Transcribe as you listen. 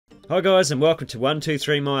Hi guys, and welcome to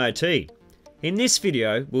 123myot. In this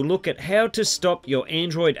video we'll look at how to stop your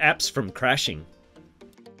Android apps from crashing.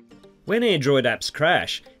 When Android apps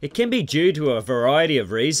crash, it can be due to a variety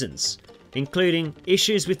of reasons, including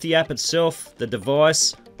issues with the app itself, the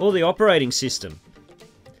device, or the operating system.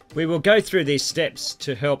 We will go through these steps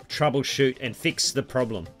to help troubleshoot and fix the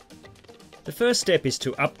problem. The first step is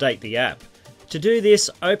to update the app. To do this,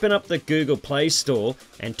 open up the Google Play Store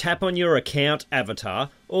and tap on your account avatar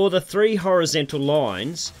or the three horizontal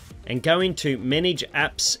lines and go into Manage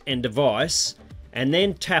Apps and Device and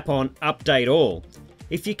then tap on Update All.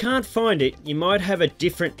 If you can't find it, you might have a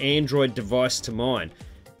different Android device to mine.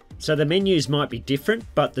 So the menus might be different,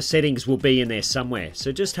 but the settings will be in there somewhere.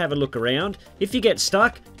 So just have a look around. If you get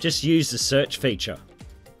stuck, just use the search feature.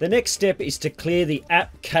 The next step is to clear the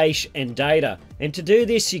app cache and data. And to do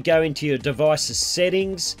this, you go into your device's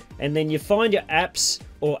settings and then you find your apps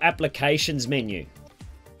or applications menu.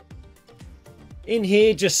 In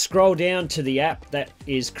here, just scroll down to the app that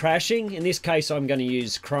is crashing. In this case, I'm going to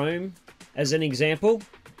use Chrome as an example.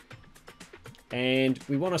 And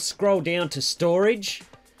we want to scroll down to storage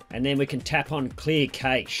and then we can tap on clear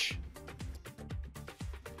cache.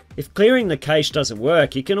 If clearing the cache doesn't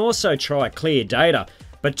work, you can also try clear data.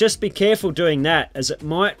 But just be careful doing that, as it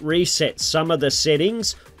might reset some of the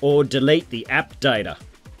settings or delete the app data.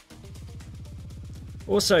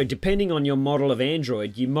 Also, depending on your model of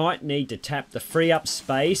Android, you might need to tap the free up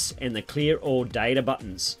space and the clear all data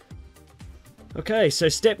buttons. Okay, so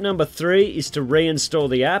step number 3 is to reinstall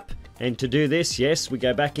the app. And to do this, yes, we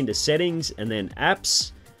go back into settings and then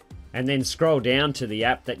apps, and then scroll down to the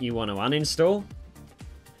app that you want to uninstall.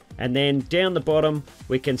 And then down the bottom,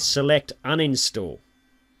 we can select uninstall.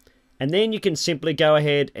 And then you can simply go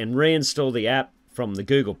ahead and reinstall the app from the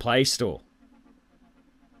Google Play Store.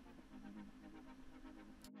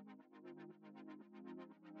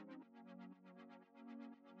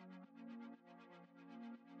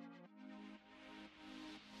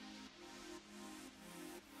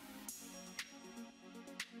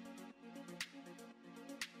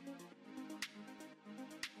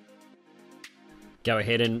 Go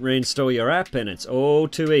ahead and reinstall your app and it's all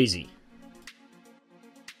too easy.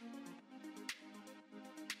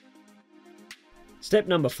 Step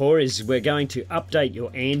number 4 is we're going to update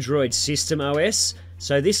your Android system OS.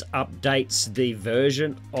 So this updates the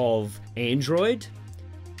version of Android.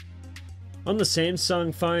 On the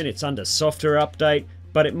Samsung phone, it's under software update,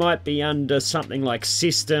 but it might be under something like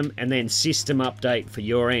system and then system update for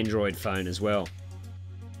your Android phone as well.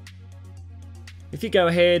 If you go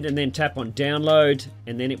ahead and then tap on download,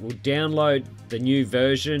 and then it will download the new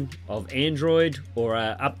version of Android or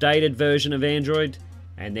an updated version of Android,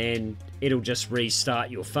 and then it'll just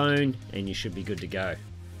restart your phone and you should be good to go.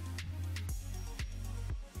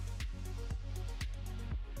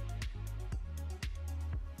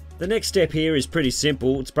 The next step here is pretty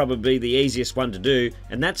simple. It's probably the easiest one to do,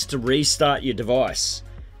 and that's to restart your device.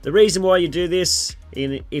 The reason why you do this,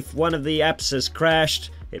 if one of the apps has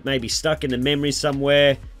crashed, it may be stuck in the memory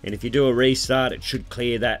somewhere, and if you do a restart, it should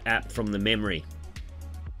clear that app from the memory.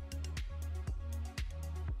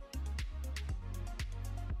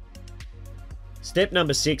 Step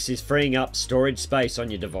number 6 is freeing up storage space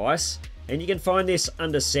on your device, and you can find this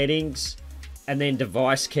under settings and then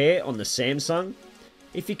device care on the Samsung.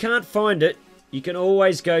 If you can't find it, you can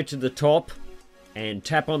always go to the top and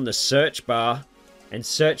tap on the search bar and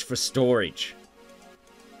search for storage.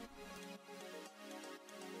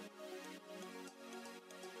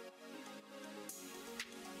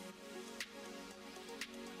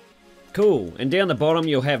 Cool, and down the bottom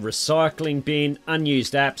you'll have recycling bin,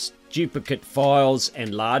 unused apps, duplicate files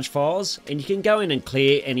and large files, and you can go in and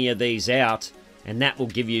clear any of these out and that will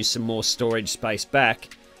give you some more storage space back.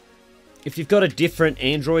 If you've got a different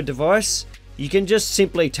Android device, you can just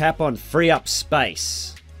simply tap on free up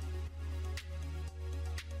space.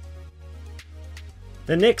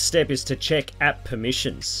 The next step is to check app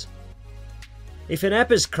permissions. If an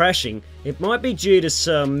app is crashing, it might be due to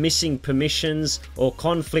some missing permissions or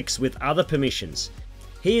conflicts with other permissions.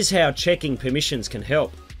 Here's how checking permissions can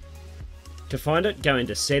help. To find it, go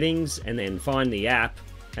into settings and then find the app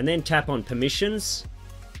and then tap on permissions.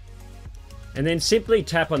 And then simply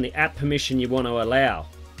tap on the app permission you want to allow.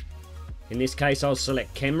 In this case, I'll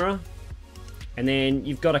select camera. And then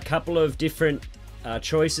you've got a couple of different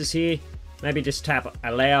choices here. Maybe just tap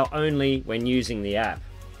allow only when using the app.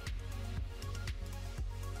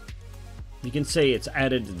 You can see it's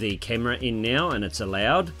added the camera in now and it's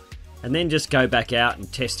allowed. And then just go back out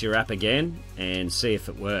and test your app again and see if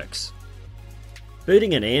it works.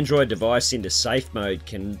 Booting an Android device into safe mode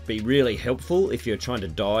can be really helpful if you're trying to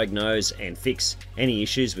diagnose and fix any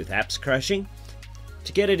issues with apps crashing.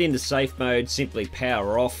 To get it into safe mode, simply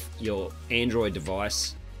power off your Android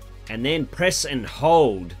device and then press and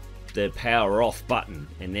hold the power off button,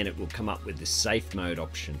 and then it will come up with the safe mode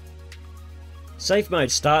option. Safe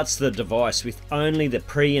mode starts the device with only the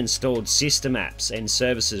pre-installed system apps and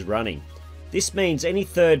services running. This means any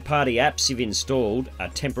third-party apps you've installed are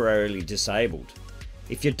temporarily disabled.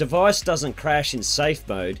 If your device doesn't crash in safe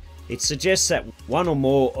mode, it suggests that one or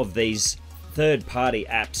more of these third-party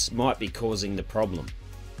apps might be causing the problem.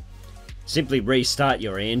 Simply restart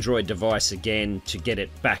your Android device again to get it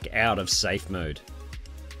back out of safe mode.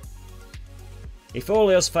 If all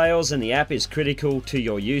else fails and the app is critical to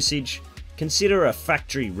your usage, consider a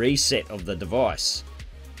factory reset of the device.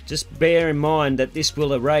 Just bear in mind that this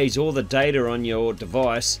will erase all the data on your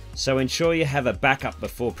device, so ensure you have a backup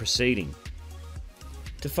before proceeding.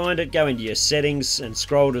 To find it, go into your settings and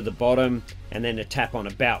scroll to the bottom and then tap on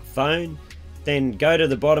About Phone. Then go to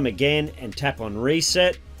the bottom again and tap on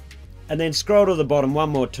Reset, and then scroll to the bottom one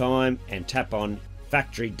more time and tap on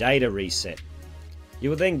Factory Data Reset.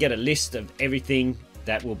 You will then get a list of everything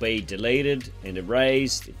that will be deleted and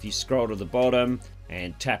erased. If you scroll to the bottom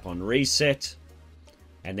and tap on Reset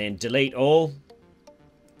and then delete all,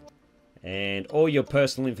 and all your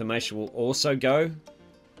personal information will also go,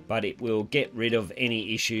 but it will get rid of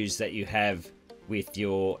any issues that you have with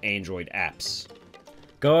your Android apps.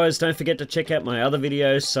 Guys, don't forget to check out my other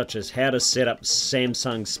videos, such as how to set up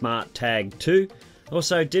Samsung Smart Tag 2.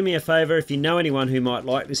 Also, do me a favor, if you know anyone who might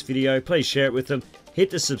like this video, please share it with them, hit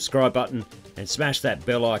the subscribe button and smash that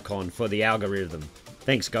bell icon for the algorithm.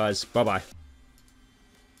 Thanks guys, bye bye.